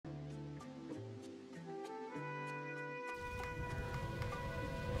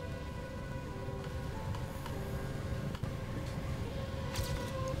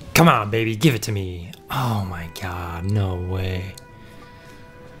Come on, baby, give it to me. Oh my god, no way.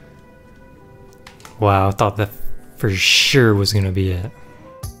 Wow, I thought that for sure was gonna be it.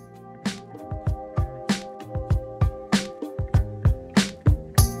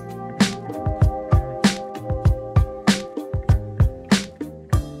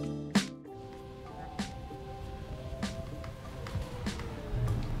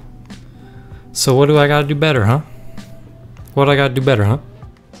 So what do I gotta do better, huh? What do I gotta do better, huh?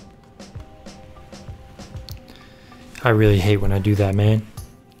 I really hate when I do that, man.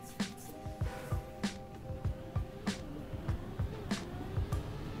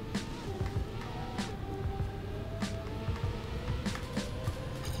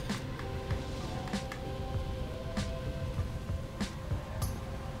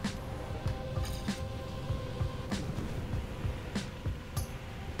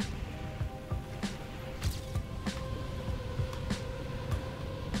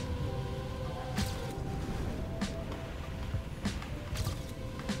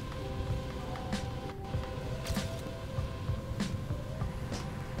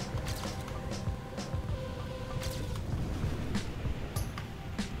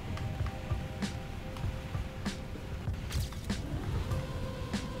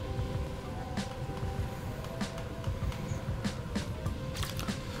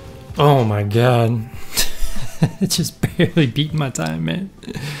 Oh my god. It just barely beat my time, man.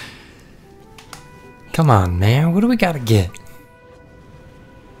 Come on, man. What do we gotta get?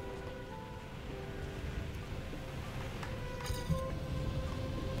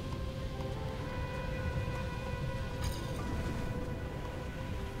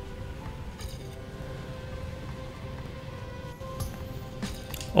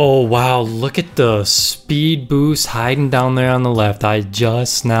 Oh wow, look at the speed boost hiding down there on the left. I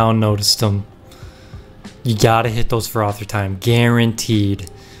just now noticed them. You gotta hit those for author time, guaranteed.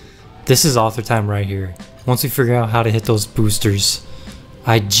 This is author time right here. Once we figure out how to hit those boosters,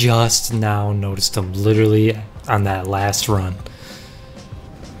 I just now noticed them literally on that last run.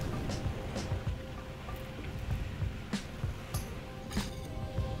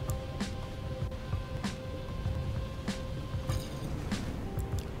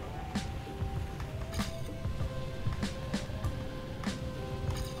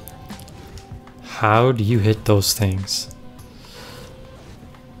 How do you hit those things?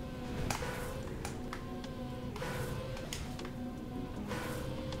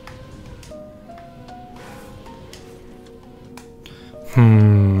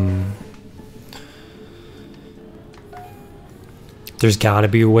 There's gotta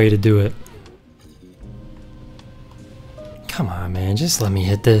be a way to do it. Come on, man, just let me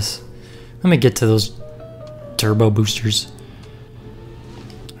hit this. Let me get to those turbo boosters.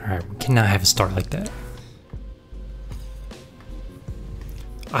 Alright, we cannot have a start like that.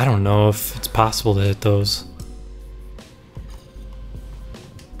 I don't know if it's possible to hit those.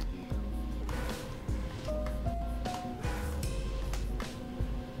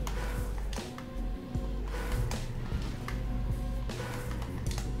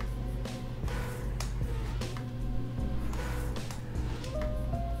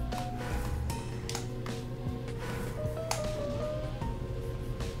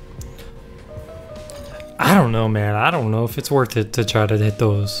 I don't know, man. I don't know if it's worth it to try to hit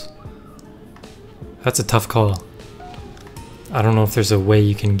those. That's a tough call. I don't know if there's a way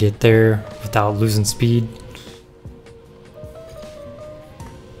you can get there without losing speed.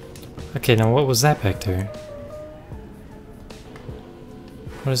 Okay, now what was that back there?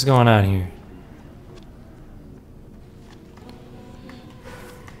 What is going on here?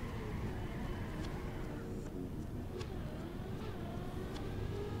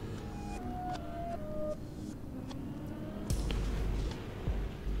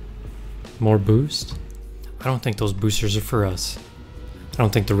 More boost? I don't think those boosters are for us. I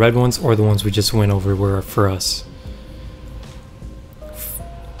don't think the red ones or the ones we just went over were for us.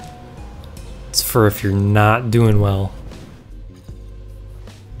 It's for if you're not doing well.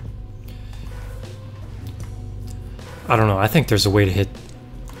 I don't know. I think there's a way to hit.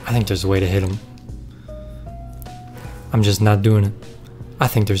 I think there's a way to hit them. I'm just not doing it. I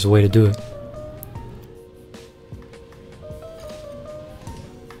think there's a way to do it.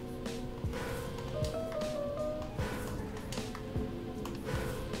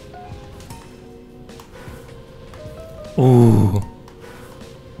 Ooh.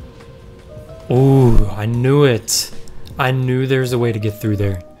 Ooh, I knew it. I knew there's a way to get through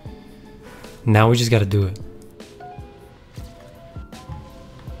there. Now we just gotta do it.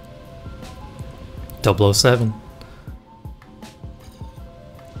 007.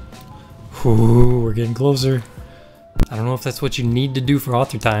 Ooh, we're getting closer. I don't know if that's what you need to do for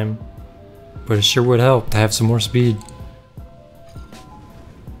author time, but it sure would help to have some more speed.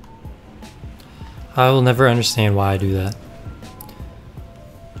 I will never understand why I do that.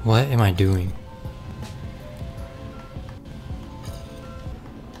 What am I doing?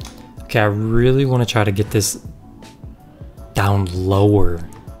 Okay, I really want to try to get this down lower.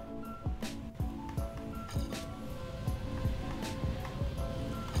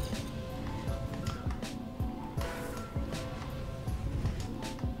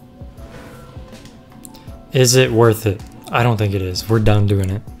 Is it worth it? I don't think it is. We're done doing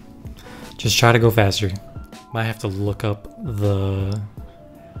it. Just try to go faster. Might have to look up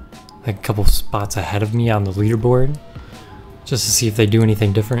like a couple spots ahead of me on the leaderboard just to see if they do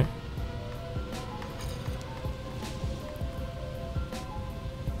anything different.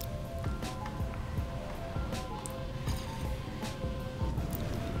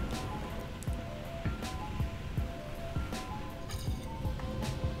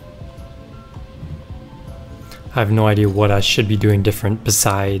 I have no idea what I should be doing different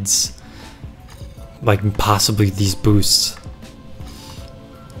besides like possibly these boosts.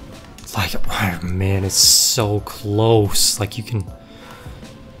 Like, oh man, it's so close. Like you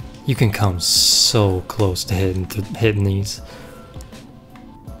can come so close to hitting these.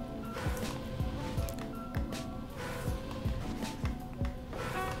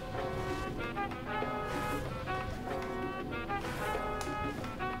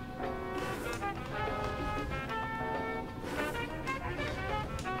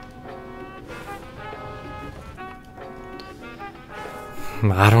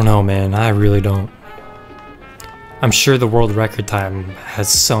 I don't know, man. I really don't. I'm sure the world record time has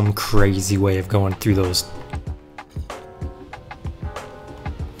some crazy way of going through those.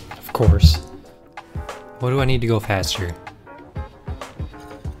 Of course. What do I need to go faster?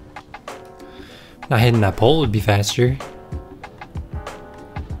 Not hitting that pole would be faster.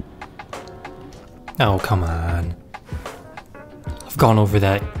 Oh, come on. I've gone over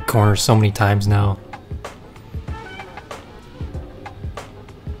that corner so many times now.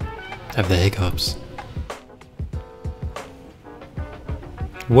 I have the hiccups.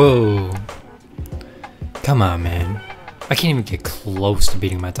 Whoa. Come on, man. I can't even get close to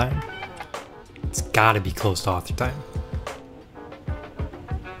beating my time. It's gotta be close to author time.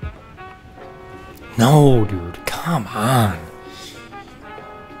 No, dude. Come on.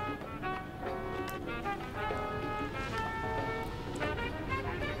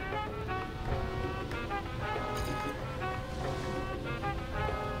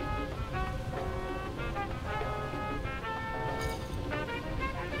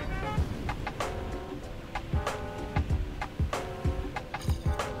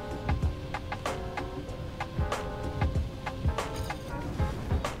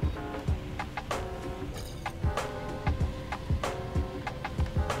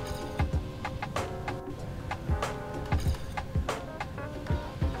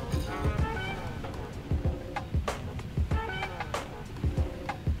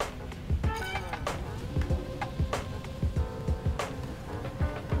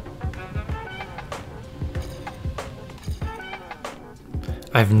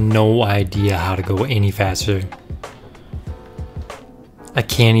 I have no idea how to go any faster. I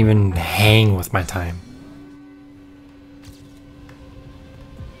can't even hang with my time.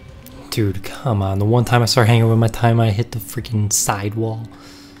 Dude, come on. The one time I start hanging with my time, I hit the freaking sidewall.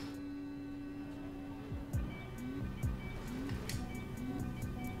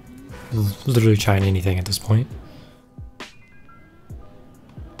 Literally trying anything at this point.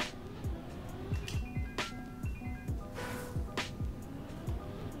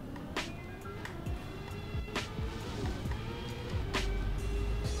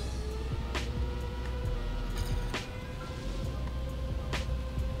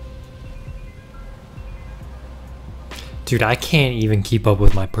 Dude, I can't even keep up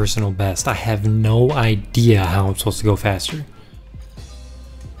with my personal best. I have no idea how I'm supposed to go faster.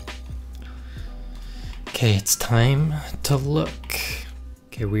 Okay, it's time to look.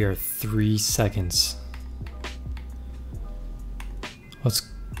 Okay, we are 3 seconds. Let's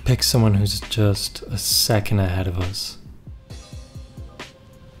pick someone who's just a second ahead of us.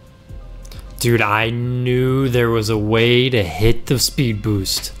 Dude, I knew there was a way to hit the speed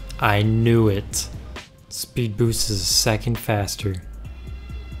boost. I knew it. Speed boost is a second faster.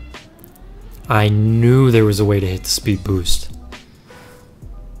 I knew there was a way to hit the speed boost.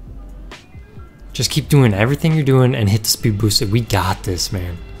 Just keep doing everything you're doing and hit the speed boost. We got this,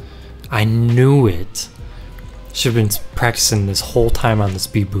 man. I knew it. Should have been practicing this whole time on the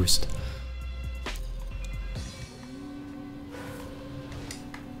speed boost.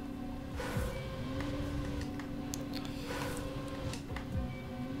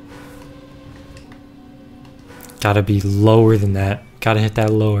 Gotta be lower than that. Gotta hit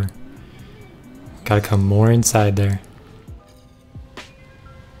that lower. Gotta come more inside there.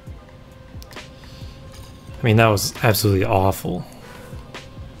 I mean, that was absolutely awful.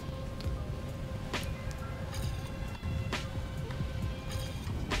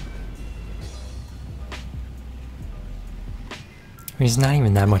 I mean, it's not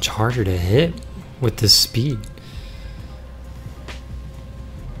even that much harder to hit with this speed.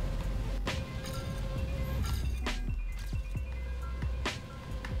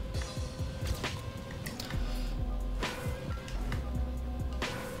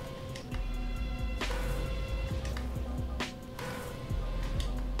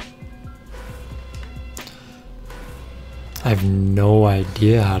 I have no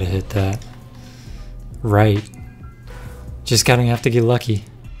idea how to hit that. Right. Just gotta have to get lucky.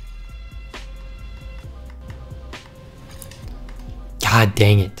 God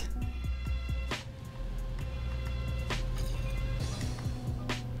dang it.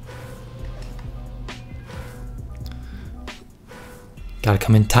 Gotta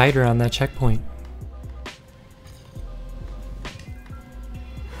come in tighter on that checkpoint.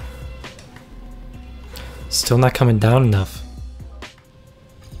 Still not coming down enough.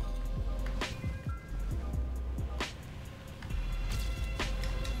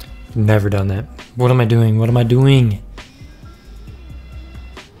 Never done that. What am I doing? What am I doing?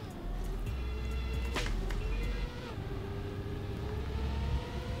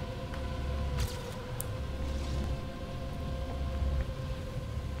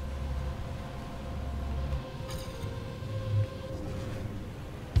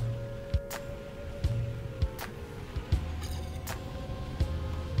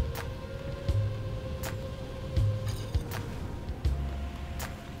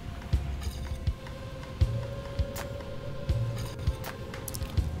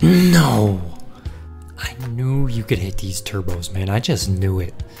 No! I knew you could hit these turbos, man. I just knew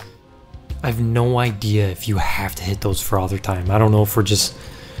it. I have no idea if you have to hit those for other time. I don't know if we're just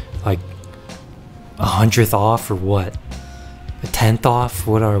like 100th off or what. A 10th off?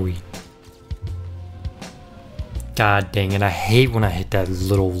 What are we? God dang it. I hate when I hit that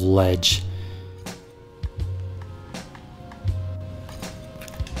little ledge.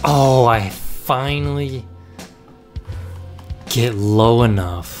 Oh, I finally get low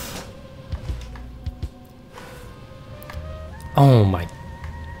enough. Oh my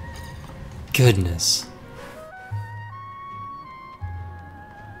goodness.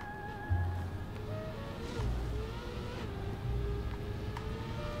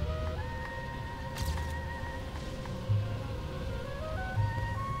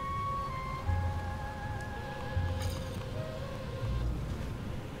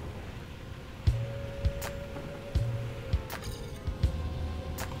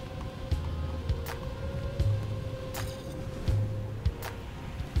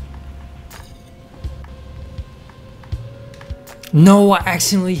 No, I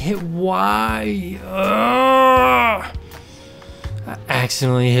accidentally hit Y. Ugh. I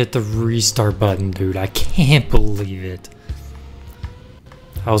accidentally hit the restart button, dude. I can't believe it.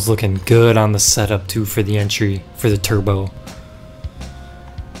 I was looking good on the setup too for the entry, for the turbo.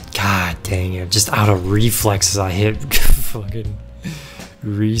 God dang it. Just out of reflexes, I hit fucking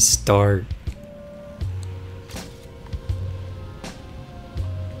restart.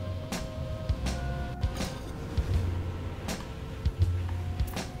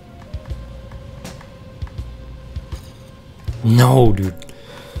 No, dude.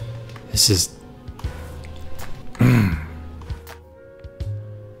 This is...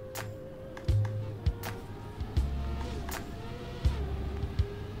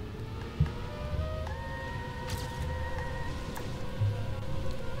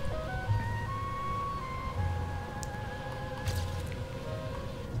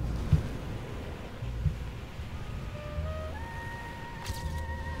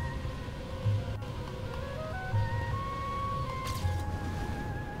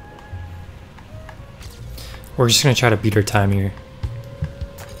 We're just gonna try to beat our time here.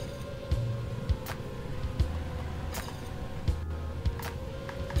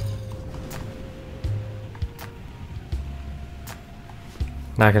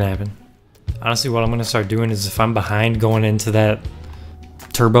 Not gonna happen. Honestly, what I'm gonna start doing is if I'm behind going into that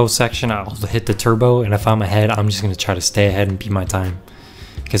turbo section, I'll hit the turbo, and if I'm ahead, I'm just gonna try to stay ahead and beat my time.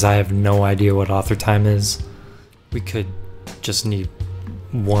 Because I have no idea what author time is. We could just need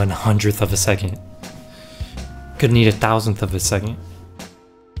 1/100th of a second. Could need 1,000th of a second.